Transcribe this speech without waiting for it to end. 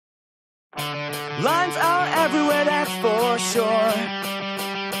Lines are everywhere, that's for sure.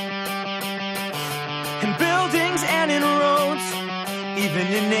 In buildings and in roads, even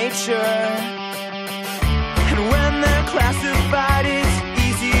in nature. And when they're classified, it's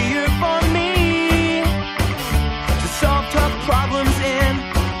easier for me to solve tough problems in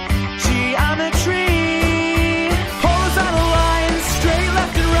geometry. Horizontal lines, straight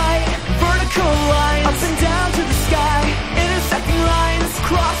left and right, vertical lines, up and down to the sky, intersecting lines,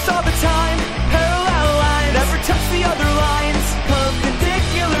 cross all the time, parallel lines, never touch the other lines,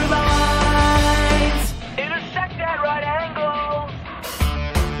 perpendicular lines, intersect at right angles.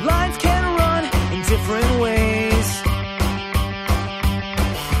 Lines can run in different ways.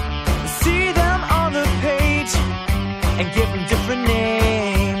 See them on the page and give them different names.